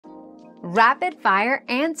Rapid fire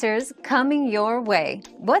answers coming your way.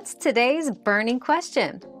 What's today's burning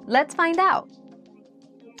question? Let's find out.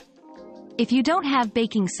 If you don't have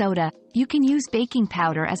baking soda, you can use baking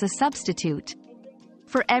powder as a substitute.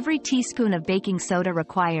 For every teaspoon of baking soda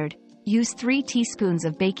required, use 3 teaspoons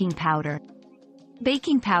of baking powder.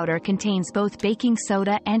 Baking powder contains both baking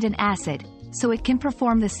soda and an acid, so it can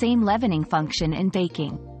perform the same leavening function in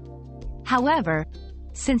baking. However,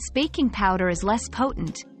 since baking powder is less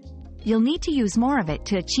potent, you'll need to use more of it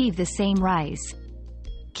to achieve the same rise.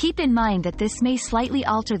 Keep in mind that this may slightly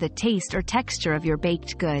alter the taste or texture of your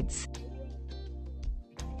baked goods.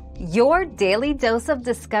 Your daily dose of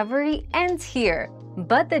discovery ends here,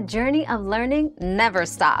 but the journey of learning never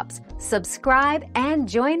stops. Subscribe and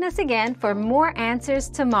join us again for more answers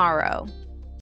tomorrow.